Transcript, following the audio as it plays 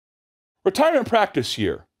Retirement practice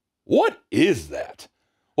year. What is that?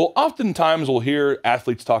 Well, oftentimes we'll hear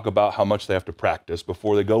athletes talk about how much they have to practice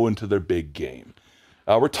before they go into their big game.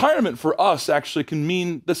 Retirement for us actually can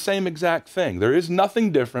mean the same exact thing. There is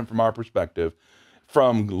nothing different from our perspective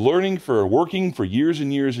from working for years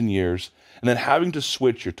and years and years, and then having to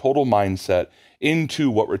switch your total mindset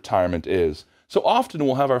into what retirement is. So often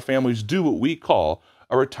we'll have our families do what we call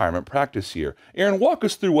a retirement practice year. Aaron, walk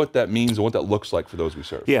us through what that means and what that looks like for those we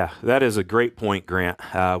serve. Yeah, that is a great point, Grant.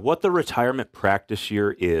 What the retirement practice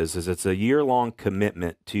year is it's a year-long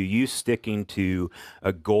commitment to you sticking to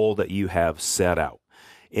a goal that you have set out.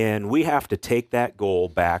 And we have to take that goal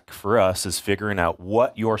back for us as figuring out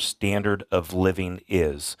what your standard of living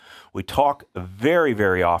is. We talk very,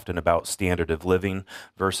 very often about standard of living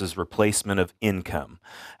versus replacement of income.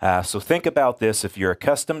 So think about this. If you're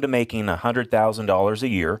accustomed to making $100,000 a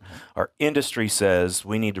year, our industry says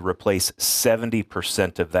we need to replace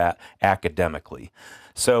 70% of that academically.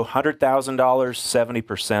 So $100,000,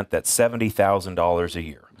 70%, that's $70,000 a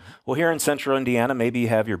year. Well, here in Central Indiana, maybe you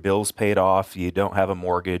have your bills paid off, you don't have a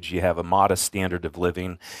mortgage, you have a modest standard of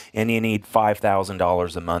living, and you need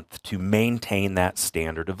 $5,000 a month to maintain that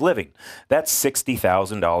standard of living. That's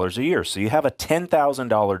 $60,000 a year. So you have a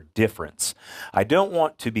 $10,000 difference. I don't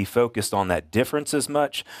want to be focused on that difference as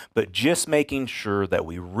much, but just making sure that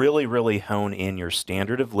we really, really hone in your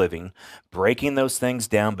standard of living, breaking those things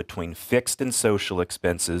down between fixed and social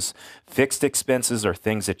expenses. Fixed expenses are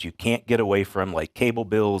things that you can't get away from, like cable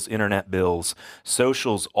bills, internet bills,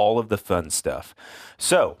 socials, all of the fun stuff.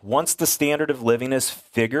 So once the standard of living is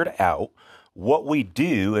figured out, what we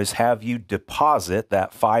do is have you deposit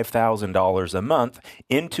that $5,000 a month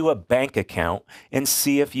into a bank account and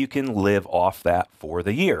see if you can live off that for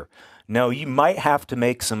the year. Now, you might have to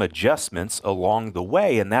make some adjustments along the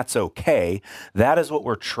way, and that's okay. That is what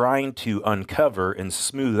we're trying to uncover and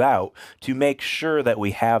smooth out to make sure that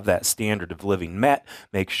we have that standard of living met,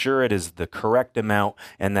 make sure it is the correct amount,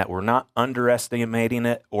 and that we're not underestimating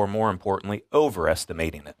it, or more importantly,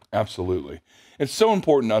 overestimating it. Absolutely. It's so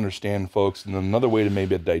important to understand, folks, and another way to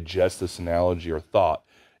maybe digest this analogy or thought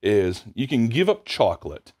is you can give up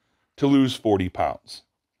chocolate to lose 40 pounds.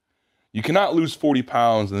 You cannot lose 40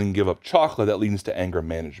 pounds and then give up chocolate. That leads to anger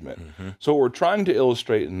management. So what we're trying to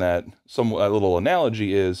illustrate in that little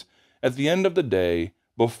analogy is, at the end of the day,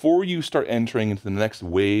 before you start entering into the next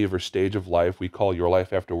wave or stage of life we call your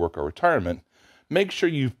life after work or retirement, make sure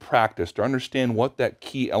you've practiced or understand what that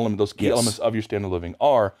key element, those key elements of your standard of living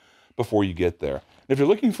are before you get there. And if you're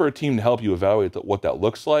looking for a team to help you evaluate what that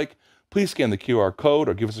looks like, please scan the QR code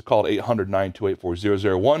or give us a call at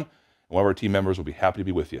 800-928-4001, and one of our team members will be happy to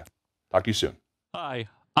be with you. Talk to you soon. Hi,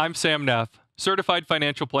 I'm Sam Neff, Certified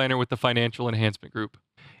Financial Planner with the Financial Enhancement Group.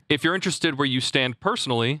 If you're interested where you stand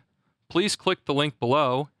personally, please click the link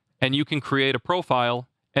below and you can create a profile,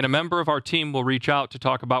 and a member of our team will reach out to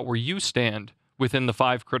talk about where you stand within the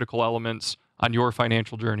 5 critical elements on your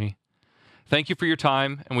financial journey. Thank you for your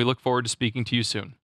time, and we look forward to speaking to you soon.